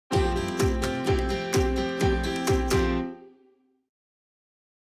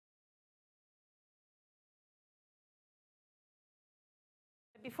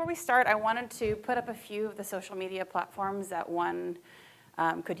Before we start, I wanted to put up a few of the social media platforms that one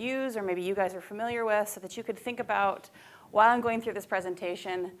could use, or maybe you guys are familiar with, so that you could think about, while I'm going through this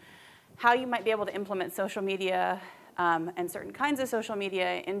presentation, how you might be able to implement social media and certain kinds of social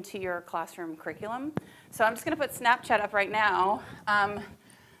media into your classroom curriculum. So I'm just going to put Snapchat up right now,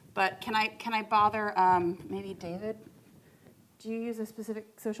 but can I bother, maybe David? Do you use a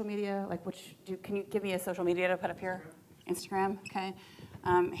specific social media? Like can you give me a social media to put up here? Instagram, okay.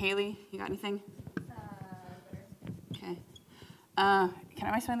 Haley, you got anything? Okay. Am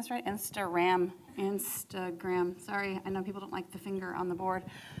I spelling this right? Instagram. Sorry, I know people don't like the finger on the board.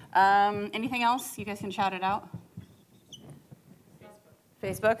 Anything else? You guys can shout it out.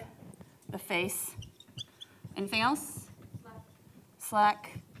 Facebook. The face. Anything else?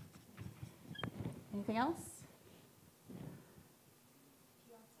 Slack. Anything else?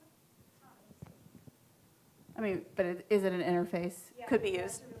 I mean, but is it an interface? Yeah, could be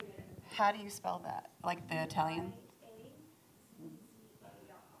used. How do you spell that? Like the Italian?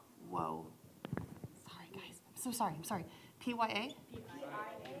 Whoa. Sorry, guys. I'm so sorry. P-Y-A? P-I-A.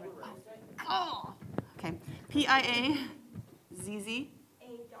 Oh. Okay. P-I-A-Z-Z?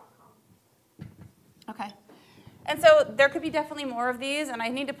 A.com. Okay. And so there could be definitely more of these, and I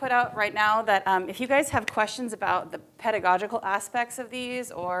need to put out right now that if you guys have questions about the pedagogical aspects of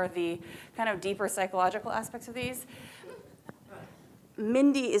these or the kind of deeper psychological aspects of these,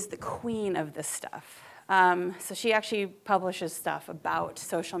 Mindy is the queen of this stuff. So she actually publishes stuff about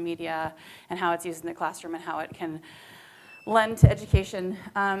social media and how it's used in the classroom and how it can lend to education.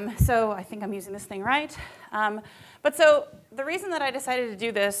 So I think I'm using this thing right. But so the reason that I decided to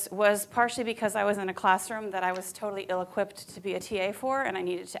do this was partially because I was in a classroom that I was totally ill-equipped to be a TA for, and I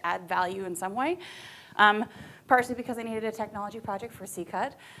needed to add value in some way. Partially because I needed a technology project for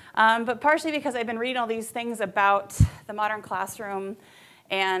CCUT, but partially because I've been reading all these things about the modern classroom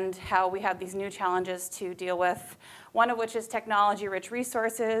and how we have these new challenges to deal with, one of which is technology-rich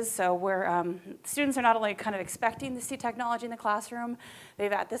resources. So where students are not only kind of expecting to see technology in the classroom,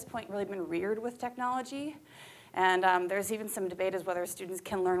 they've at this point really been reared with technology. And there's even some debate as whether students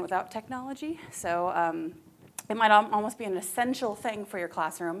can learn without technology. So it might almost be an essential thing for your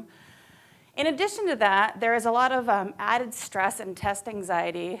classroom. In addition to that, there is a lot of added stress and test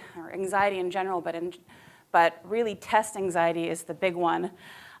anxiety, or anxiety in general, but really test anxiety is the big one.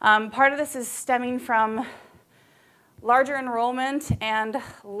 Part of this is stemming from larger enrollment and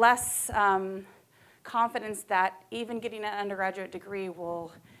less confidence that even getting an undergraduate degree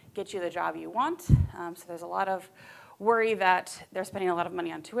will get you the job you want. So there's a lot of worry that they're spending a lot of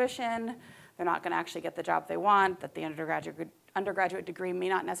money on tuition, they're not going to actually get the job they want, that the undergraduate degree may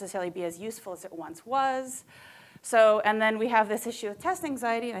not necessarily be as useful as it once was. So, and then we have this issue of test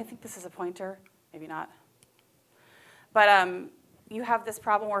anxiety, and I think this is a pointer, maybe not. But you have this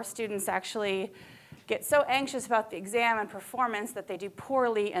problem where students actually get so anxious about the exam and performance that they do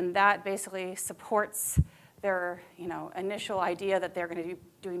poorly, and that basically supports their initial idea that they're going to be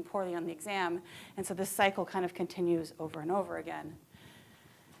doing poorly on the exam. And so this cycle kind of continues over and over again.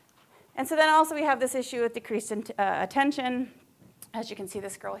 And so then also we have this issue with decreased attention. As you can see,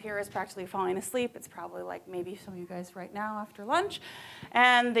 this girl here is practically falling asleep. It's probably like maybe some of you guys right now after lunch.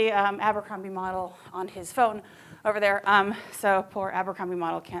 And the Abercrombie model on his phone over there. So poor Abercrombie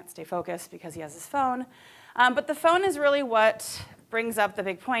model can't stay focused because he has his phone. But the phone is really what brings up the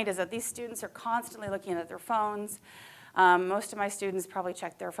big point, is that these students are constantly looking at their phones. Most of my students probably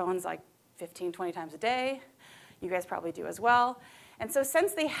check their phones like 15, 20 times a day. You guys probably do as well. And so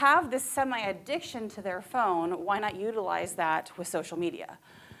since they have this semi-addiction to their phone, why not utilize that with social media?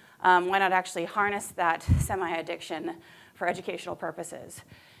 Why not actually harness that semi-addiction for educational purposes?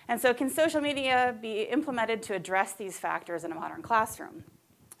 And so can social media be implemented to address these factors in a modern classroom?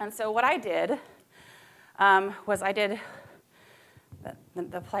 And so what I did was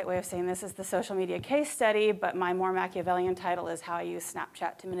the polite way of saying this is the social media case study, but my more Machiavellian title is How I Use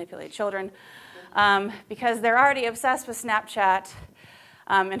Snapchat to Manipulate Children. Because they're already obsessed with Snapchat.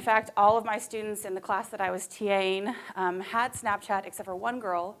 In fact, all of my students in the class that I was TAing had Snapchat, except for one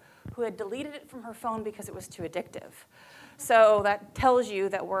girl who had deleted it from her phone because it was too addictive. So that tells you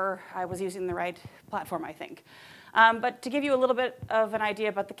that I was using the right platform, I think. But to give you a little bit of an idea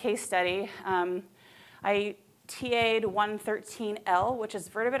about the case study, I TA'd 113L, which is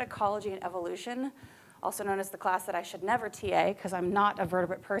Vertebrate Ecology and Evolution, also known as the class that I should never TA because I'm not a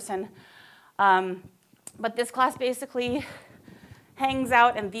vertebrate person. But this class basically hangs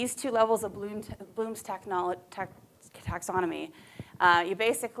out in these two levels of Bloom's taxonomy. You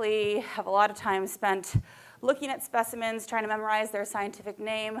basically have a lot of time spent looking at specimens, trying to memorize their scientific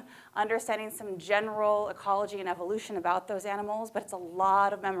name, understanding some general ecology and evolution about those animals, but it's a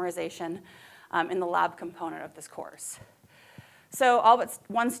lot of memorization in the lab component of this course. So all but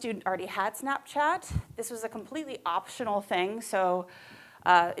one student already had Snapchat. This was a completely optional thing, so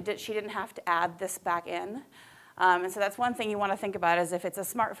she didn't have to add this back in. And so that's one thing you want to think about is if it's a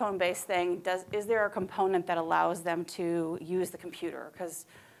smartphone-based thing, is there a component that allows them to use the computer? Because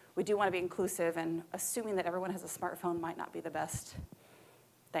we do want to be inclusive, and assuming that everyone has a smartphone might not be the best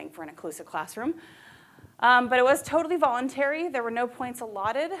thing for an inclusive classroom. But it was totally voluntary. There were no points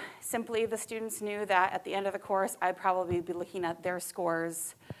allotted. Simply, the students knew that at the end of the course, I'd probably be looking at their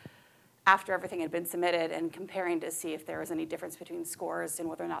scores after everything had been submitted and comparing to see if there was any difference between scores and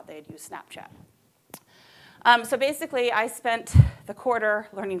whether or not they had used Snapchat. So basically, I spent the quarter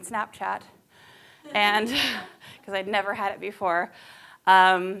learning Snapchat, and because I'd never had it before,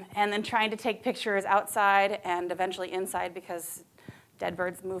 and then trying to take pictures outside and eventually inside because dead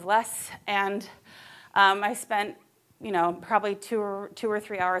birds move less. And I spent, probably two or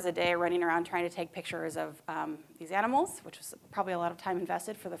 3 hours a day running around trying to take pictures of these animals, which was probably a lot of time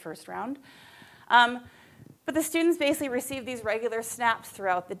invested for the first round. But the students basically received these regular snaps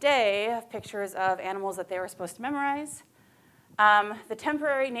throughout the day of pictures of animals that they were supposed to memorize. The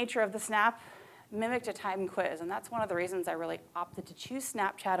temporary nature of the snap mimicked a time quiz, and that's one of the reasons I really opted to choose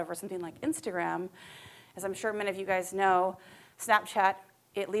Snapchat over something like Instagram. As I'm sure many of you guys know, Snapchat,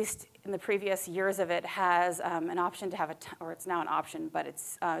 at least in the previous years of it, has an option to have or it's now an option, but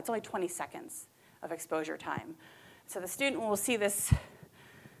it's only 20 seconds of exposure time. So the student will see this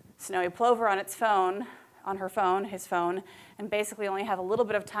snowy plover on its phone, his phone, and basically only have a little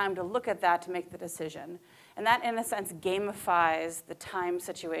bit of time to look at that to make the decision. And that, in a sense, gamifies the time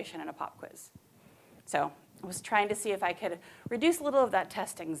situation in a pop quiz. So I was trying to see if I could reduce a little of that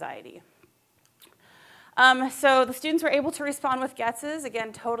test anxiety. So the students were able to respond with guesses,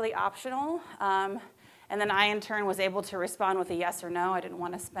 again, totally optional. And then I, in turn, was able to respond with a yes or no. I didn't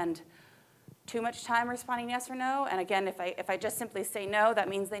want to spend too much time responding yes or no. And again, if I just simply say no, that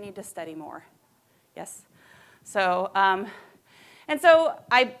means they need to study more. Yes? So, and so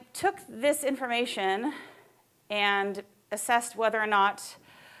I took this information and assessed whether or not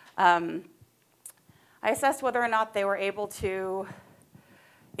they were able to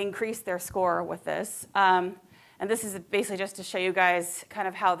increase their score with this. And this is basically just to show you guys kind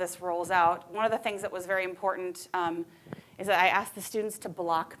of how this rolls out. One of the things that was very important is that I asked the students to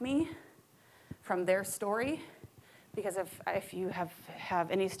block me from their story. Because if you have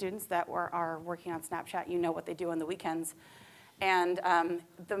any students that are working on Snapchat, you know what they do on the weekends. And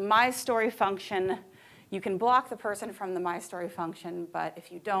the My Story function, you can block the person from the My Story function, but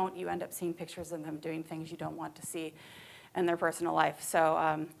if you don't, you end up seeing pictures of them doing things you don't want to see in their personal life.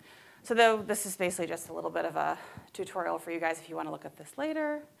 So, this is basically just a little bit of a tutorial for you guys if you want to look at this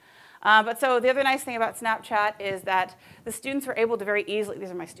later. But so the other nice thing about Snapchat is that the students were able to very easily,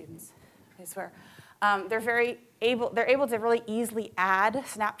 these are my students, I swear. They're able to really easily add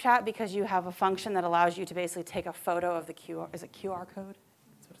Snapchat because you have a function that allows you to basically take a photo of the QR code?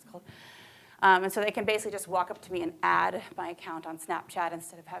 That's what it's called. And so they can basically just walk up to me and add my account on Snapchat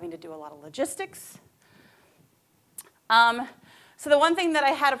instead of having to do a lot of logistics. So the one thing that I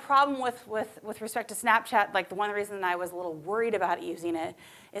had a problem with respect to Snapchat, like the one reason I was a little worried about using it,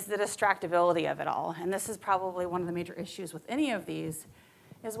 is the distractibility of it all. And this is probably one of the major issues with any of these,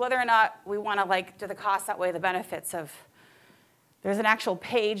 is whether or not we want to, do the costs outweigh the benefits of, there's an actual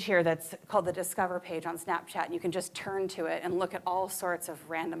page here that's called the Discover page on Snapchat, and you can just turn to it and look at all sorts of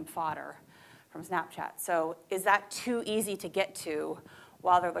random fodder from Snapchat. So is that too easy to get to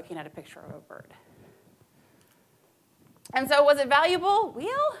while they're looking at a picture of a bird? And so was it valuable?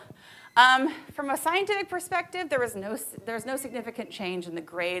 Well, from a scientific perspective, there was no significant change in the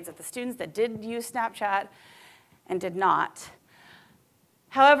grades of the students that did use Snapchat and did not.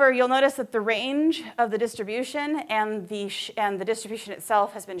 However, you'll notice that the range of the distribution and the distribution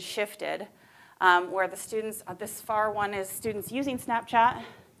itself has been shifted, where the students, this far one is students using Snapchat,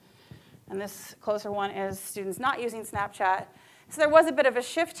 and this closer one is students not using Snapchat. So there was a bit of a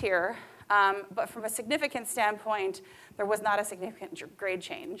shift here, but from a significant standpoint, there was not a significant grade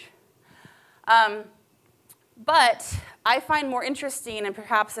change. But I find more interesting, and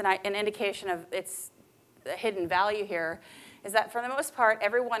perhaps an indication of its hidden value here, is that for the most part,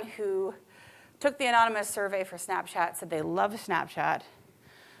 everyone who took the anonymous survey for Snapchat said they love Snapchat.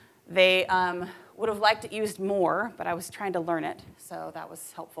 They would have liked it used more, but I was trying to learn it, so that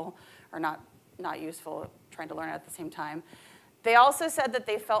was helpful, or not useful, trying to learn it at the same time. They also said that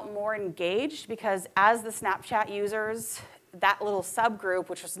they felt more engaged because as the Snapchat users that little subgroup,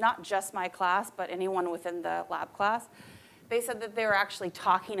 which was not just my class, but anyone within the lab class, they said that they were actually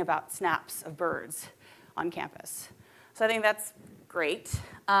talking about snaps of birds on campus. So I think that's great.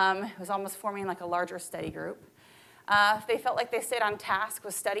 It was almost forming like a larger study group. They felt like they stayed on task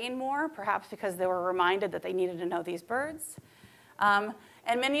with studying more, perhaps because they were reminded that they needed to know these birds. And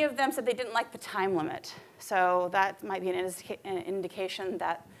many of them said they didn't like the time limit. So that might be an indication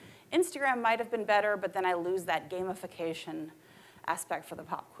that Instagram might have been better, but then I lose that gamification aspect for the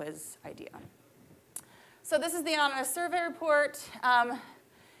pop quiz idea. So this is the anonymous survey report.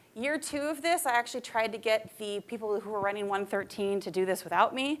 Year 2 of this, I actually tried to get the people who were running 113 to do this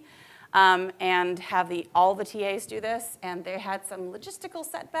without me and have all the TAs do this. And they had some logistical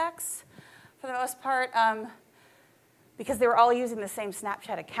setbacks for the most part because they were all using the same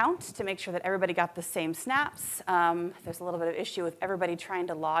Snapchat account to make sure that everybody got the same snaps. There's a little bit of issue with everybody trying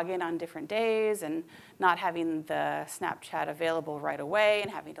to log in on different days and not having the Snapchat available right away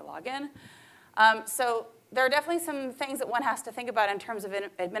and having to log in. So there are definitely some things that one has to think about in terms of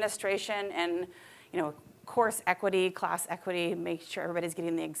administration and, course equity, class equity, make sure everybody's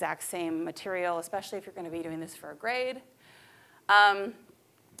getting the exact same material, especially if you're going to be doing this for a grade.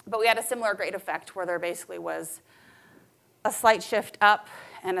 But we had a similar grade effect where there basically was a slight shift up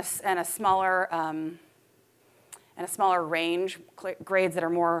and a smaller range, grades that are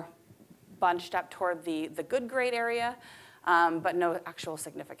more bunched up toward the good grade area, but no actual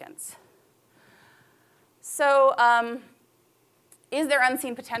significance. So is there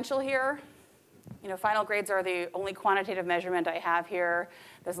unseen potential here? Final grades are the only quantitative measurement I have here.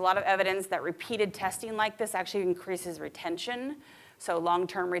 There's a lot of evidence that repeated testing like this actually increases retention. So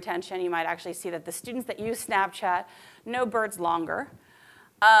long-term retention, you might actually see that the students that use Snapchat know birds longer.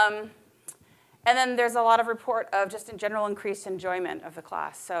 And then there's a lot of report of just in general increased enjoyment of the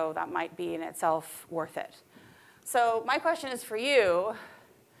class. So that might be in itself worth it. So my question is for you.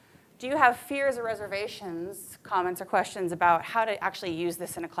 Do you have fears or reservations, comments or questions about how to actually use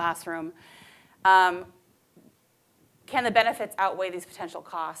this in a classroom? Can the benefits outweigh these potential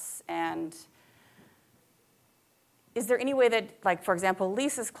costs? And is there any way that, like for example,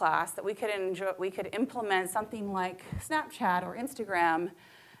 Lisa's class, that we could implement something like Snapchat or Instagram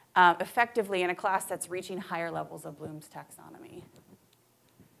effectively in a class that's reaching higher levels of Bloom's taxonomy?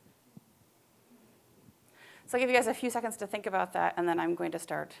 So I'll give you guys a few seconds to think about that, and then I'm going to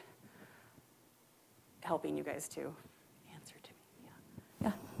start helping you guys to answer to me.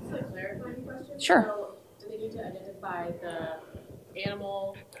 Yeah. So a clarifying question. Sure. So do they need to identify the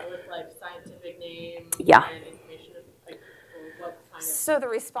animal with like scientific name and information of like what kind of? So the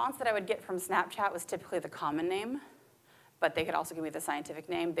response that I would get from Snapchat was typically the common name, but they could also give me the scientific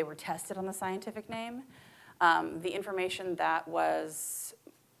name. They were tested on the scientific name. The information that was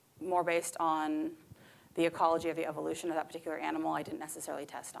more based on the ecology of the evolution of that particular animal, I didn't necessarily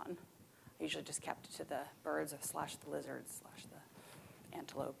test on. I usually just kept it to the birds / the lizards / the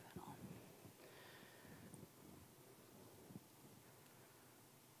antelope and all.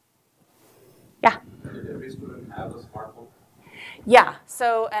 Yeah? Did every student have a smartphone? Yeah,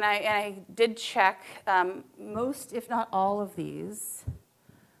 so, and I did check most, if not all of these.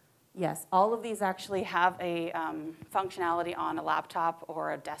 Yes, all of these actually have a functionality on a laptop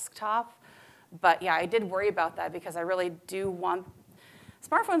or a desktop. But yeah, I did worry about that because I really do want,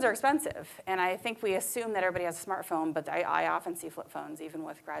 smartphones are expensive. And I think we assume that everybody has a smartphone, but I often see flip phones even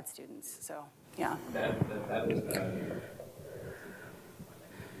with grad students, so yeah. That is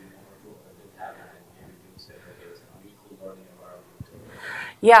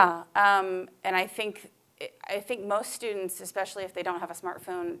Yeah, and I think most students, especially if they don't have a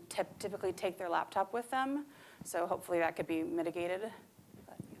smartphone, typically take their laptop with them. So hopefully that could be mitigated.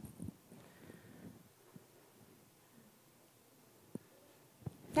 But,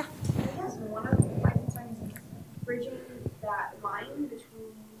 yeah. I guess one of my concerns is bridging that line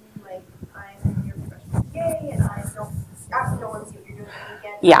between, like, I'm your professional TA and I absolutely don't want to see what you're doing on the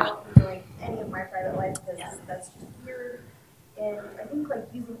weekend. Yeah. I don't want to be doing any of my private life because that's just weird. And I think, like,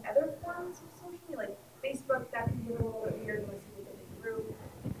 using other forms of social media, like Facebook, that can get a little bit weird when you get a group.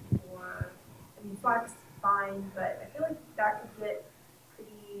 Or, I mean, Slack's fine, but I feel like that could get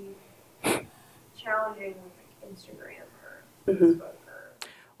pretty challenging with Instagram or Facebook.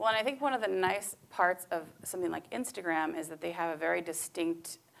 Well, and I think one of the nice parts of something like Instagram is that they have a very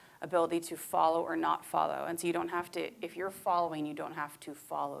distinct ability to follow or not follow. And so you don't have to, if you're following, you don't have to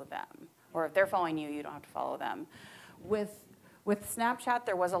follow them. Or if they're following you, you don't have to follow them. With Snapchat,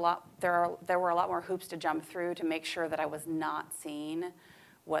 there were a lot more hoops to jump through to make sure that I was not seeing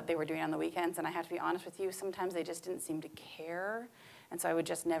what they were doing on the weekends. And I have to be honest with you, sometimes they just didn't seem to care. And so I would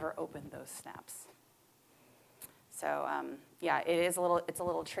just never open those snaps. So yeah, it's a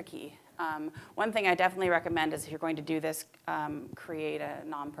little tricky. One thing I definitely recommend is if you're going to do this, create a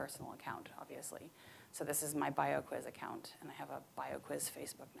non-personal account, obviously. So this is my BioQuiz account, and I have a BioQuiz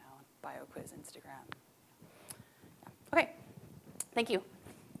Facebook now, and BioQuiz Instagram. Yeah. Okay, thank you.